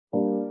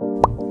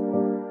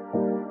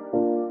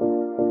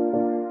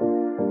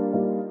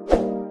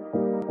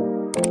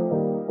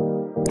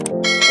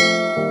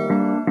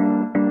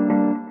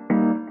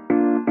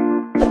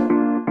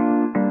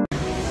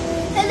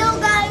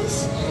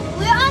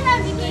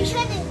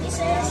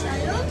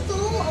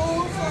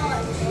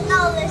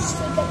Now let's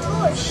take a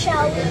tour,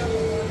 shall we?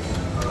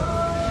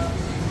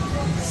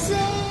 So,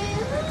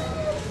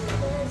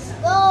 let's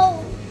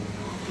go.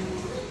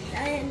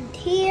 And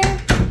here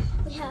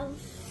we have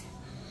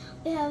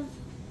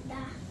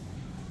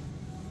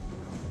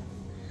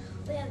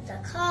the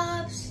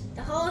cups,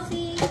 the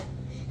coffee,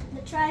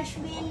 the trash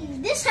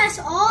bin. This has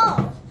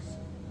all.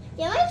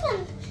 You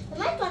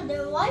might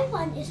wonder why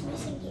one is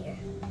missing here.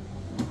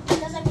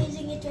 Because I'm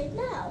using it right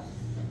now.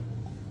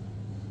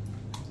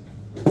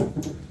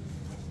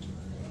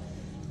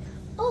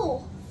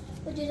 Oh,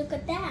 would you look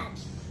at that?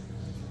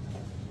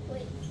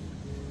 Wait.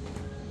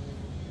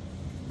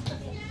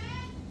 Okay.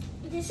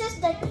 This is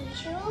the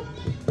tissue.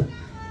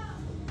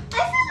 I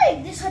feel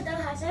like this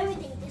hotel has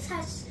everything. This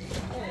has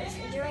a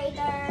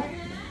refrigerator.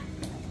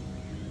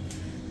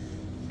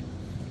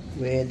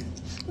 With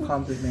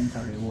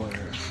complimentary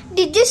water.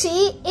 Did you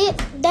see it?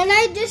 Then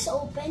I just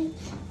opened.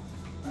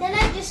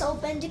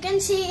 You can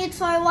see it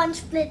for 1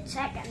 split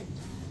second.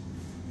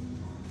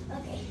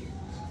 Okay.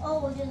 Oh,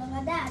 would you look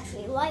at that?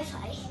 Free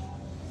Wi-Fi. Okay.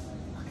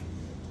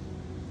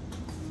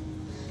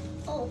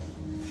 Oh,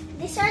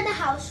 these are the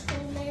house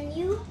food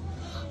menu.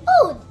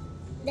 Oh,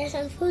 there's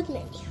a food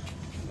menu.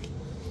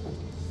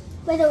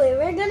 By the way,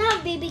 we're gonna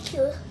have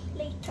BBQ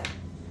later.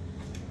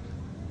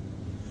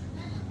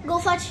 Go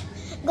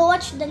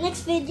watch the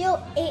next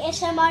video,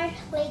 ASMR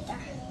later.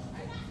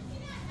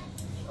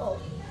 Oh.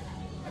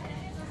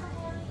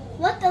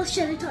 What else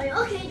should I tell you?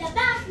 Okay, the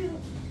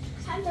bathroom.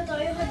 Time to tell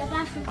you about the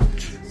bathroom.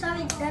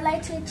 Sorry, the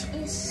light switch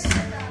is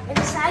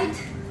inside.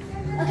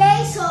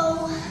 Okay,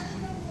 so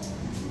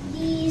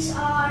these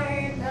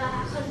are the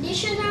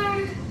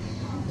conditioner.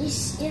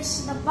 This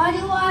is the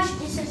body wash.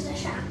 This is the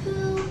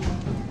shampoo.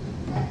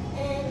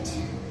 And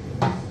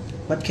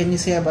what can you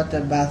say about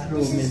the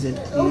bathroom? Is it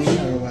clean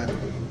or what?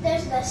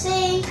 There's the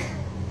sink.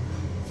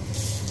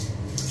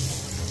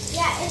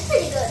 Yeah, it's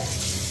pretty good.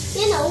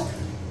 You know,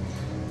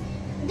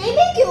 they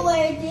make you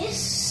wear this,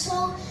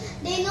 so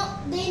they know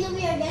you're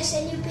a guest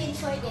and you paid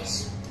for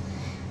this.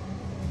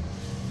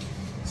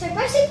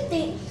 Surprising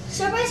thing.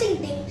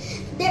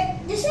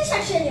 This is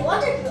actually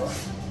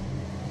waterproof.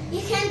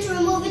 You can't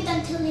remove it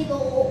until you go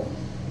home.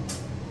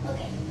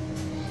 Okay.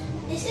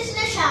 This is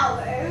the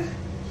shower.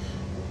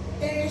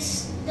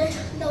 There's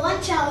the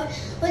one shower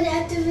when you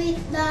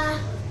activate the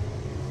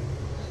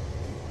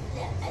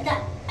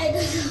I don't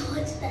know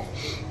what's that.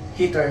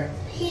 Heater.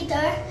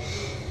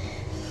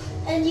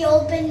 And you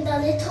open the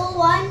little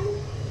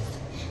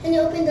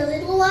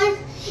one.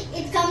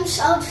 It comes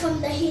out from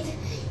the heat.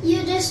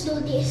 You just do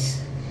this.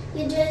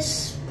 You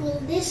just pull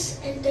this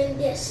and turn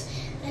this,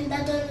 and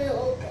that one will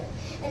open.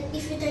 And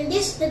if you turn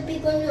this, the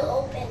big one will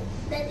open.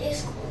 That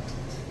is cool.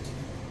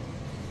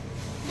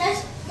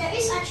 There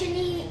is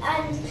actually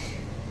a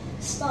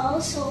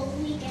stall so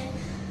we can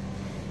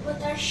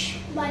put our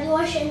body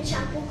wash and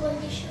shampoo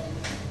conditioner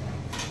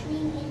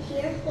in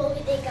here while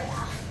we take a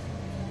bath.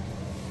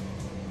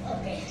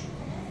 Okay.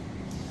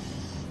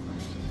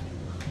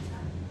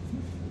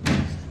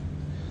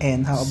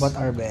 And how about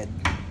our bed?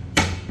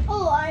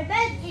 Oh, our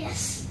bed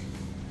is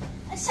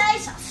a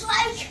size of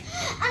like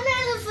an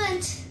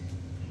elephant.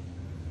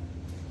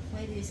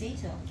 Why do you say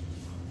so?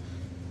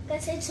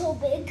 Because it's so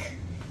big.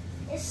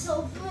 It's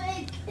so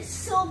big. It's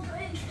so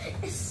big.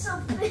 It's so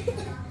big.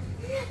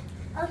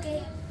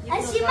 Okay.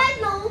 As you might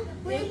know,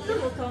 You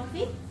feel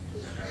comfy?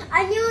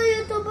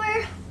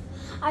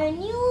 our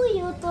new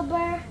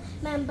YouTuber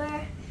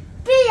member,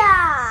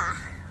 Pia.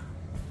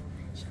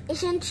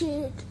 Isn't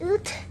she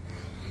cute?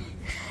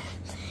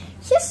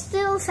 She's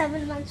still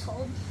 7 months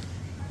old.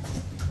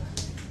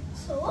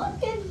 So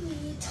what can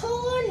we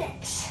tour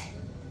next?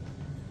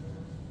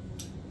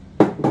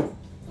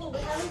 Oh, we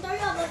haven't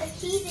talked about the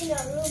heat in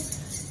our room.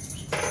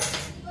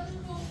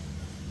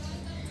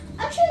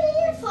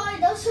 Actually, for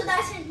those who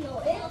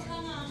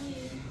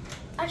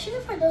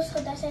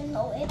doesn't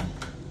know it,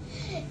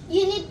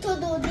 you need to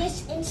do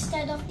this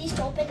instead of this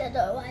to open the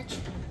door. Watch.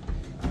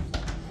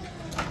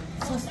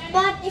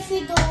 But if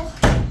you do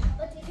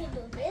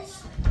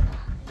this,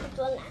 it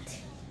will not.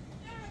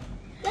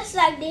 Just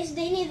like this,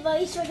 they need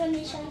voice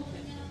recognition.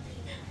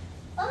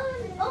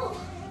 Oh,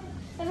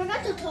 I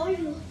forgot to tell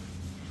you.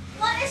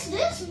 What is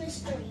this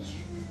mystery?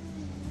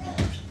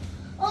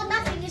 Oh,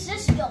 nothing. It's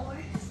just door.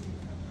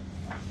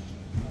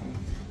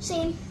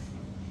 Same.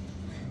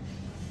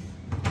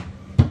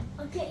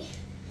 Okay.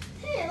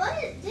 Hey,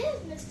 what is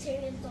this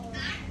mysterious door?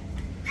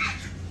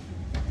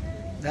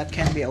 That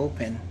can be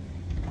open.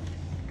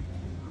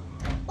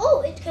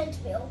 Oh, it can't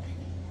be open.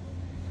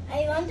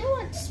 I wonder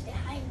what's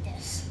behind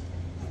this.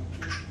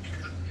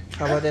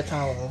 How about the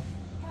towel?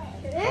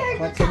 Where are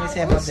What the can you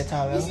say about towels? the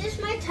towel? This is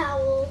my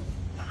towel.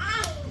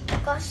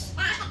 Because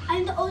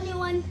I'm the only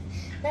one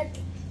that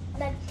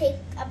take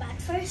a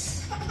bath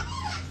first.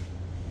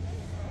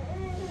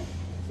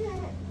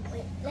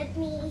 Wait, let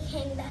me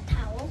hang that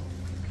towel.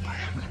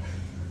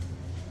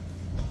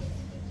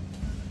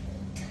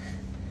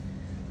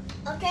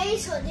 Okay,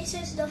 so this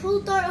is the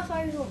full tour of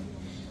our room.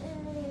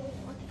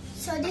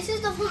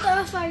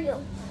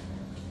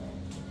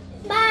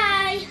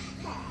 Bye!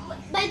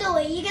 By the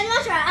way, you can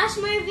watch our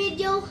Asmar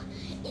video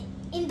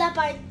in the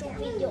part 2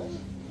 video.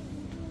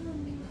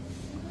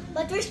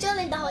 But we're still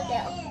in the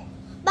hotel.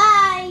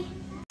 Bye!